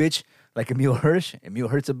hurts a bitch, like Emil Hirsch. Emil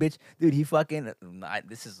hurts a bitch, dude. He fucking.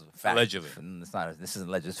 This is a fact. Allegedly, it's not. This is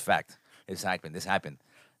alleged. It's fact. This happened. This happened.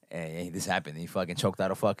 He fucking choked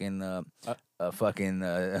out a fucking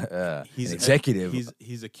he's executive.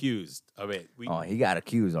 He's accused of it. He got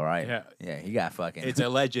accused. All right. Yeah. He got fucking. It's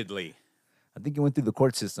allegedly. I think he went through the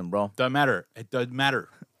court system, bro. Doesn't matter. It doesn't matter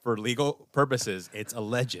for legal purposes. It's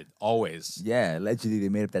alleged always. Yeah, allegedly they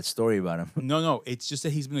made up that story about him. No. It's just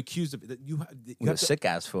that he's been accused of. You a sick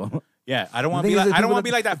ass fool. Yeah, I don't want to be like. I don't want to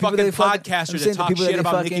be like that fucking podcaster that talks shit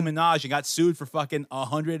about Nicki Minaj and got sued for fucking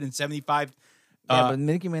 175. Yeah, but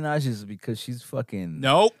Nicki Minaj is because she's fucking...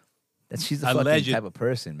 Nope. She's the fucking type of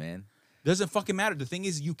person, man. Doesn't fucking matter. The thing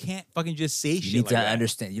is, you can't fucking just say shit You need to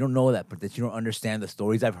understand. You don't know that, but that you don't understand the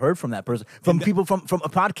stories I've heard from that person. From people from a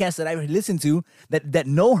podcast that I've listened to that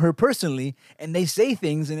know her personally, and they say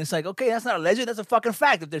things, and it's like, okay, that's not alleged. That's a fucking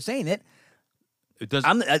fact if they're saying it. It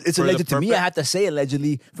doesn't. It's alleged to me. I have to say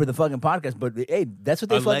allegedly for the fucking podcast, but hey, that's what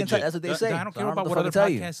they fucking. That's what they say. I don't care about what other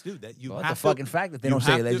podcasts do. That you have the fucking fact that they don't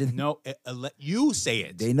say allegedly. No, you say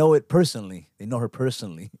it. They know it personally. They know her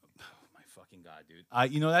personally. Oh my fucking god,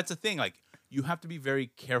 dude. That's the thing. Like, you have to be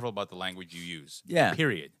very careful about the language you use. Yeah.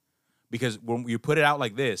 Period. Because when you put it out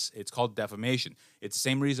like this, it's called defamation. It's the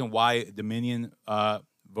same reason why Dominion,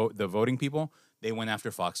 the voting people. They went after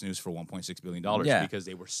Fox News for $1.6 billion because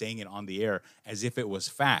they were saying it on the air as if it was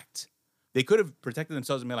fact. They could have protected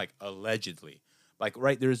themselves and been like, allegedly. Like,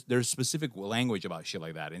 right, there's specific language about shit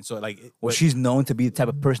like that. And so, like... she's known to be the type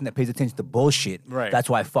of person that pays attention to bullshit. Right. That's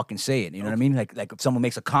why I fucking say it. You know what I mean? Like if someone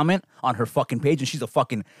makes a comment on her fucking page and she's a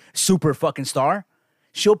fucking super fucking star,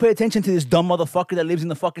 she'll pay attention to this dumb motherfucker that lives in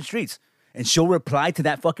the fucking streets. And she'll reply to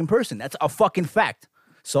that fucking person. That's a fucking fact.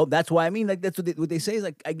 So that's why I mean, like, that's what they say is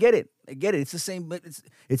like, I get it. It's the same, but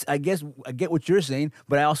it's. I guess I get what you're saying,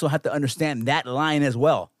 but I also have to understand that line as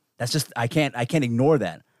well. That's just I can't ignore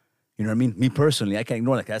that. You know what I mean? Me personally, I can't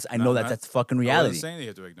ignore that. I know that's fucking reality. I'm not saying that you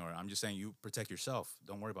have to ignore it. I'm just saying you protect yourself.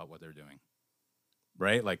 Don't worry about what they're doing.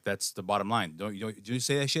 Right? Like, that's the bottom line. Do you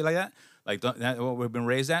say that shit like that? Like, what we've been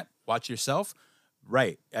raised at? Watch yourself.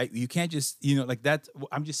 Right? You can't just like that.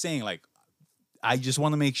 I'm just saying, like, I just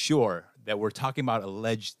want to make sure that we're talking about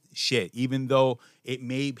alleged shit, even though it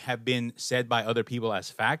may have been said by other people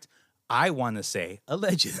as fact. I want to say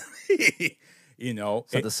allegedly. It's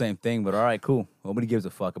not the same thing, but all right, cool. Nobody gives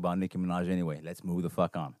a fuck about Nicki Minaj anyway. Let's move the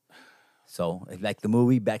fuck on. So, like the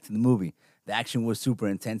movie, back to the movie. The action was super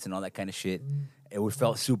intense and all that kind of shit. It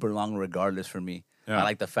felt super long regardless for me. Yeah. I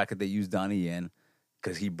like the fact that they used Donnie Yen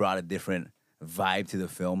because he brought a different vibe to the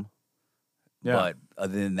film. Yeah. But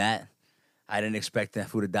other than that, I didn't expect that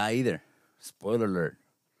fool to die either. Spoiler alert.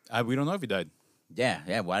 We don't know if he died.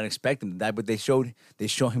 Yeah. Well, I didn't expect him to die, but they show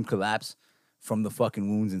him collapse from the fucking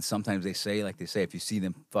wounds, and sometimes they say if you see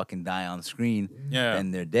them fucking die on screen, then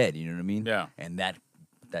they're dead. You know what I mean? Yeah. And that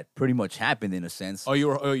pretty much happened in a sense.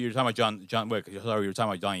 You're talking about John Wick. Sorry, you were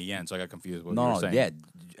talking about Donnie Yen, so I got confused with what you were saying. Yeah,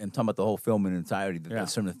 I'm talking about the whole film in entirety.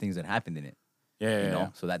 Some of the things that happened in it. Yeah, you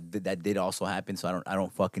know? So that did also happen. So I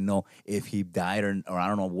don't fucking know if he died or I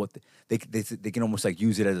don't know what they can almost like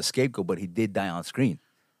use it as a scapegoat, but he did die on screen.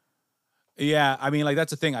 Yeah, I mean, like, that's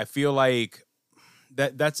the thing. I feel like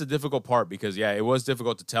that's the difficult part because it was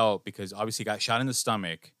difficult to tell because obviously he got shot in the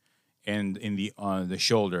stomach and in the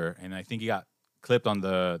shoulder, and I think he got clipped on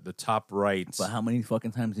the top right. But how many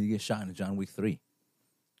fucking times did he get shot in John Wick 3?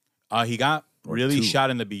 He got really shot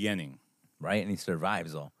in the beginning, right? And he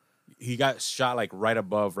survives though. He got shot like right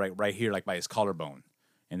above, right here, like by his collarbone.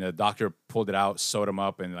 And the doctor pulled it out, sewed him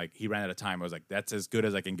up, and like he ran out of time. I was like, "That's as good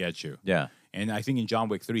as I can get you." Yeah. And I think in John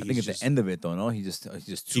Wick 3, I think at the end of it though, no, he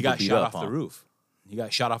got shot off the roof. He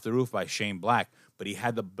got shot off the roof by Shane Black, but he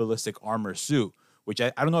had the ballistic armor suit, which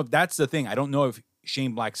I don't know if that's the thing. I don't know if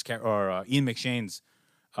Shane Black's or Ian McShane's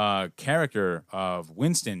character of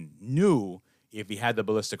Winston knew if he had the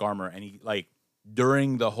ballistic armor, and he like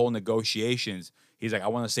during the whole negotiations. he's like, I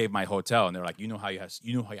want to save my hotel, and they're like, you know how you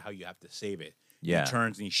have to save it. Yeah. He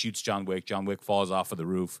turns and he shoots John Wick. John Wick falls off of the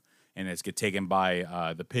roof and it's get taken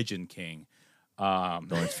by the Pigeon King,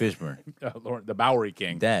 Lawrence Fishburne, the Bowery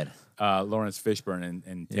King, Dad, Lawrence Fishburne,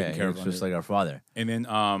 and taking care of him, just like our father. And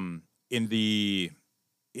then in the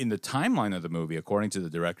timeline of the movie, according to the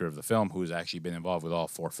director of the film, who's actually been involved with all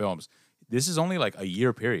 4 films, this is only like a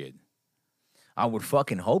year period. I would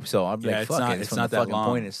fucking hope so. I'd be like, fuck it. It's from not the that fucking long.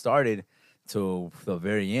 point it started to the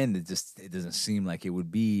very end. It doesn't seem like it would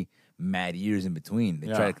be mad years in between. They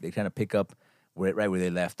try to pick up right where they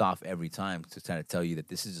left off every time to try to tell you that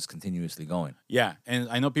this is just continuously going. Yeah, and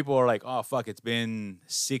I know people are like, "Oh fuck, it's been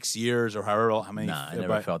 6 years or however how many." Nah, it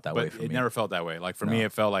never felt that way for me. It never felt that way. Like for me,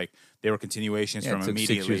 it felt like they were continuations from it took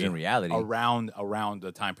immediately 6 years in reality around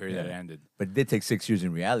the time period that it ended. But it did take 6 years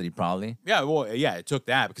in reality, probably. Yeah, well, yeah, it took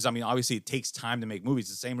that because I mean, obviously, it takes time to make movies.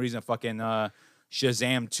 It's the same reason fucking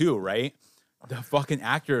Shazam 2, right? The fucking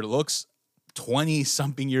actor looks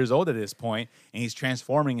 20-something years old at this point, and he's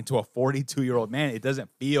transforming into a 42-year-old man. It doesn't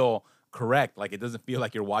feel correct. Like, it doesn't feel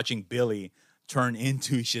like you're watching Billy turn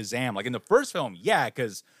into Shazam. Like, in the first film, yeah,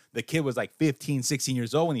 because the kid was like 15, 16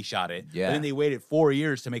 years old when he shot it. Yeah. But then they waited 4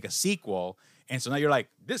 years to make a sequel, and so now you're like,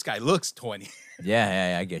 this guy looks 20.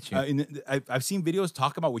 Yeah, I get you. And I've seen videos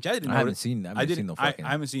talk about, which I didn't know. I haven't seen no fucking I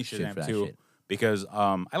haven't seen shit for Shazam that 2 shit. because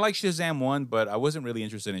I like Shazam 1, but I wasn't really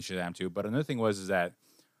interested in Shazam 2. But another thing is that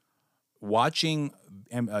watching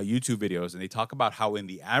YouTube videos, and they talk about how in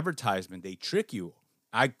the advertisement they trick you.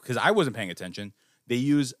 Because I wasn't paying attention. They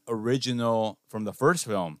use original from the first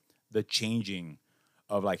film, the changing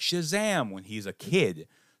of like Shazam when he's a kid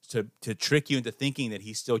to trick you into thinking that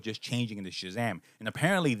he's still just changing into Shazam. And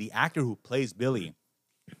apparently the actor who plays Billy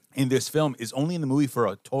in this film is only in the movie for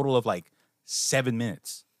a total of like 7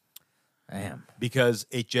 minutes. Damn. Because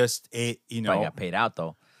it Probably got paid out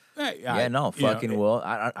though. Well,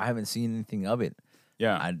 I haven't seen anything of it.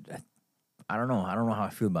 Yeah. I don't know. I don't know how I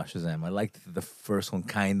feel about Shazam. I liked the first one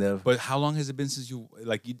kind of. But how long has it been since you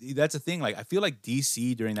that's the thing. Like I feel like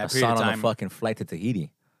DC during that I period saw of it time. on a fucking flight to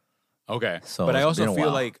Tahiti. Okay. So but I it's been also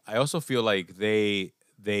a feel while. like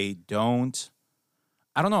they don't.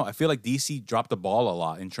 I don't know. I feel like DC dropped the ball a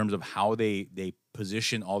lot in terms of how they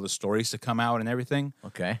position all the stories to come out and everything.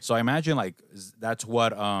 Okay. So I imagine like that's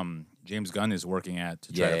what James Gunn is working at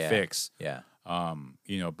to try to fix. Yeah.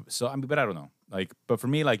 So I mean, but I don't know. Like, but for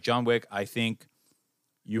me, like John Wick, I think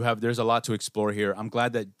there's a lot to explore here. I'm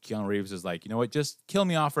glad that Keanu Reeves is like, you know what, just kill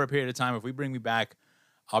me off for a period of time. If we bring me back,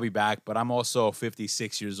 I'll be back. But I'm also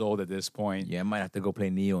 56 years old at this point. Yeah, I might have to go play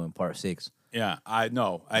Neo in Part 6. Yeah, I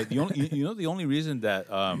know. The only reason that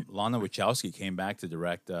Lana Wachowski came back to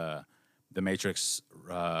direct The Matrix,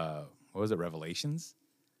 what was it, Revelations?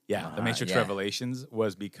 Yeah, The Matrix Revelations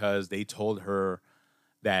was because they told her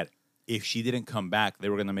that if she didn't come back, they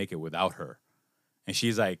were going to make it without her. And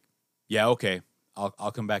she's like, yeah, okay,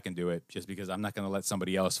 I'll come back and do it just because I'm not going to let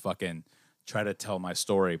somebody else fucking try to tell my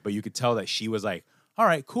story. But you could tell that she was like, all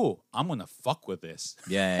right, cool, I'm going to fuck with this.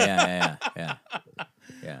 Yeah.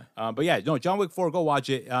 But yeah, no, John Wick 4, go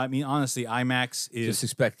watch it. I mean, honestly, IMAX is... Just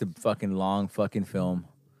expect a fucking long fucking film.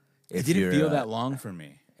 It didn't feel that long for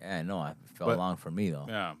me. Yeah, no, it felt long for me, though.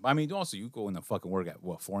 Yeah. I mean, also, you go into fucking work at,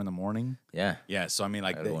 4 in the morning? Yeah. Yeah, so I mean,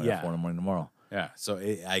 like... I go in at 4 in the morning tomorrow. Yeah, so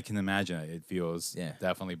I can imagine it feels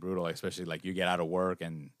definitely brutal, especially like you get out of work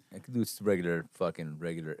and... I could do regular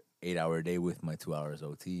 8-hour day with my 2 hours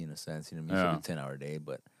OT in a sense. You know what I mean? It's a 10-hour day,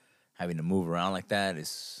 but having to move around like that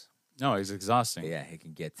is... No, it's exhausting. Yeah, it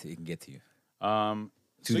can get to you.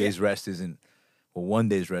 2 days rest isn't... Well, 1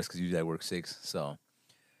 day's rest because usually I work 6, so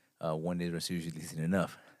 1 day's rest usually isn't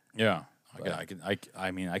enough. Yeah, I can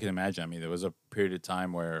imagine. I mean, there was a period of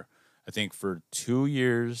time where I think for 2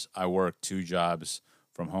 years I worked 2 jobs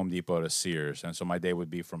from Home Depot to Sears, and so my day would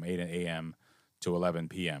be from 8 a.m. to 11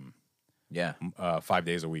 p.m. Yeah, 5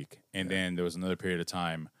 days a week. And then there was another period of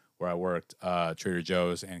time where I worked Trader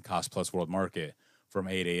Joe's and Cost Plus World Market from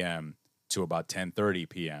 8 a.m. to about 10:30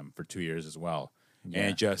 p.m. for 2 years as well. Yeah.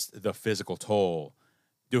 And just the physical toll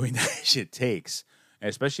doing that shit takes. And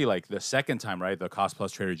especially like the second time, right, the Cost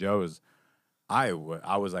Plus Trader Joe's, I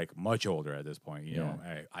was like much older at this point. You know,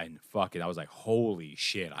 I was like, holy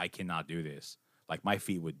shit, I cannot do this. Like my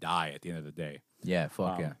feet would die at the end of the day. Yeah,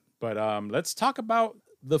 yeah. But let's talk about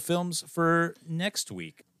the films for next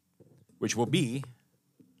week, which will be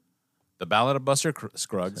The Ballad of Buster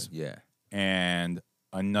Scruggs. Yeah. And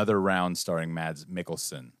Another Round starring Mads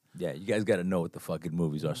Mikkelsen. Yeah, you guys got to know what the fucking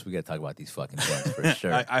movies are, so we got to talk about these fucking films for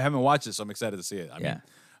sure. I haven't watched it, so I'm excited to see it. I mean,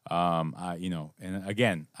 And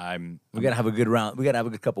again, We gotta have a good round. We gotta have a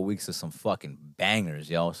good couple weeks of some fucking bangers,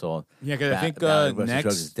 yo. So yeah, because I think Ballad of Buster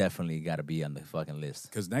Scruggs is next, definitely got to be on the fucking list.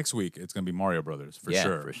 because next week it's gonna be Mario Brothers for Yeah,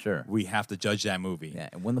 sure. for sure. We have to judge that movie. Yeah,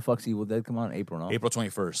 and when the fuck's Evil Dead come out? April, no? April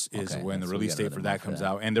 21st is Okay, when the so we release got date another for month that for comes that.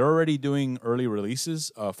 out, and they're already doing early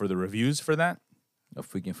releases for the reviews for that.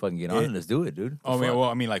 If we can fucking get on it, let's do it, dude. Oh,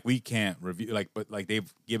 I mean, like we can't review, but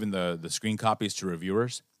they've given the screen copies to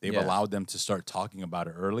reviewers. They've Yeah. allowed them to start talking about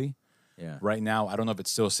it early. Yeah. Right now, I don't know if it's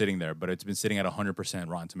still sitting there, but it's been sitting at 100%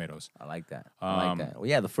 Rotten Tomatoes. I like that. I like that. Well,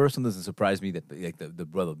 yeah, the first one doesn't surprise me that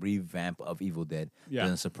the revamp of Evil Dead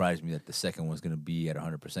doesn't surprise me that the second one's gonna be at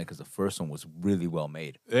 100% because the first one was really well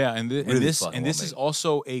made. Yeah, and Really this fucking is well made.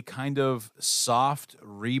 also a kind of soft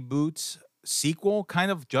reboot sequel, kind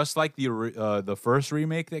of just like the first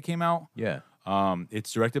remake that came out. Yeah.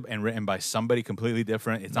 It's directed and written by somebody completely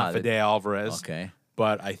different. It's not Nah, Fede Alvarez. Okay.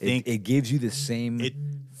 But I think It gives you the same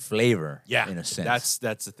flavor. yeah, In a sense.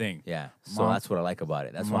 that's the thing. Yeah. So Mom- that's what I like about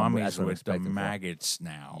it. That's what I'm Mommy's with the expecting for. maggots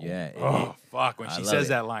now. Yeah, Oh fuck! When I she love says it.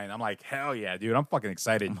 that line, I'm like, hell yeah, dude! I'm fucking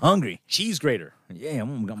excited. I'm hungry. Cheese grater. Yeah,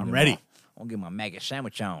 I'm ready. I'm gonna get my maggot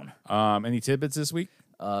sandwich on. Any tidbits this week?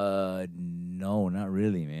 No, not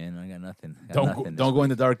really, man. I got nothing. Don't go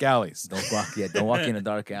into dark alleys. Don't walk in the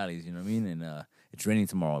dark alleys. You know what I mean? And it's raining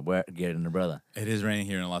tomorrow. Get an umbrella. It is raining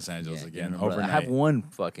here in Los Angeles Yeah, get again. an umbrella. Overnight. I have one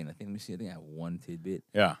fucking. Let me see. I think I have one tidbit.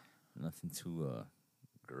 Yeah. Nothing too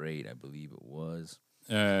great. I believe it was.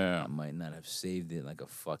 Yeah. I might not have saved it like a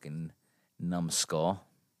fucking numbskull.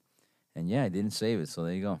 And yeah, I didn't save it. So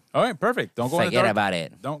there you go. All right, perfect. Don't go in the Forget dark. about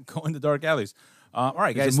it. Don't go into dark alleys. All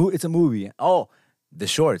right, guys. It's a movie. Oh, the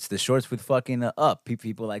shorts with fucking Up.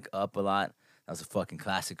 People like Up a lot. That was a fucking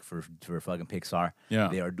classic for fucking Pixar. Yeah.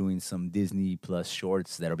 They are doing some Disney Plus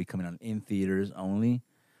shorts that'll be coming out in theaters only,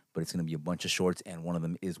 but it's gonna be a bunch of shorts, and one of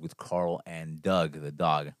them is with Carl and Doug, the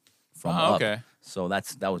dog from Up. Okay. So that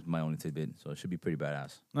was my only tidbit. So it should be pretty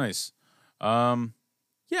badass. Nice.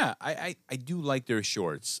 Yeah, I do like their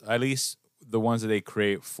shorts. At least the ones that they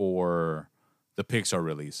create for the Pixar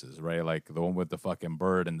releases, right? Like the one with the fucking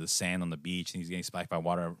bird and the sand on the beach, and he's getting spiked by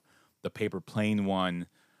water. The paper plane one.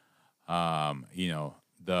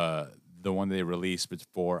 The one they released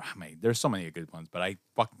before. I mean, there's so many good ones, but I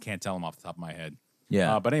fucking can't tell them off the top of my head.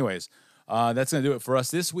 Yeah. But anyways, that's gonna do it for us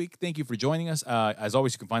this week. Thank you for joining us. As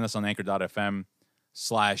always, you can find us on Anchor.fm/The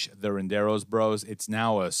Renderos Bros. It's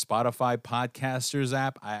now a Spotify podcasters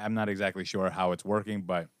app. I'm not exactly sure how it's working,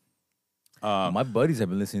 but My buddies have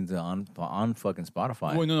been listening to on fucking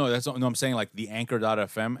Spotify. well, no, I'm saying like the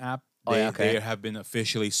Anchor.fm app. Oh, yeah, okay. They have been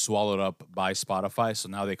officially swallowed up by Spotify, so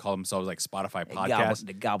now they call themselves like Spotify Podcast.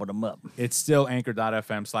 They gobbled them up. It's still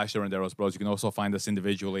Anchor.fm/The Renderos Bros. You can also find us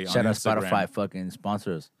individually Shout on out Instagram. Spotify, fucking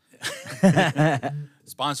sponsors.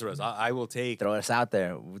 Sponsor us. I will take. Throw us out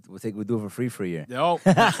there. We'll do it for free for you. No.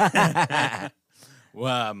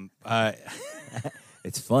 Well,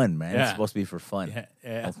 It's fun, man. Yeah. It's supposed to be for fun.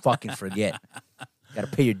 yeah. Don't fucking forget. Gotta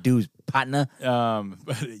pay your dues, partner.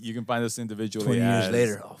 But you can find us individually 20 years as,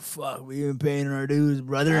 later. Oh, fuck. We ain't paying our dues,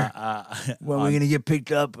 brother. When are we going to get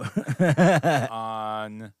picked up?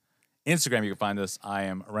 on Instagram. You can find us. I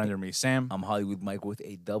am Render Me Sam. I'm Hollywood Mike with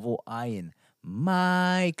a double I in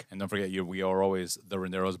Mike. And don't forget, we are always the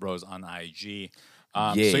Renderos Bros on IG.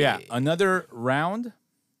 Yeah. So yeah, another round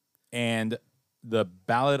and the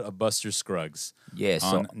Ballad of Buster Scruggs. Yeah, so,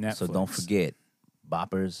 on Netflix. so don't forget,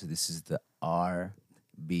 boppers, this is the RBP.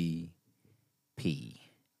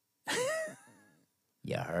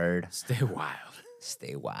 You heard? Stay wild.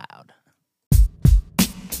 Stay wild.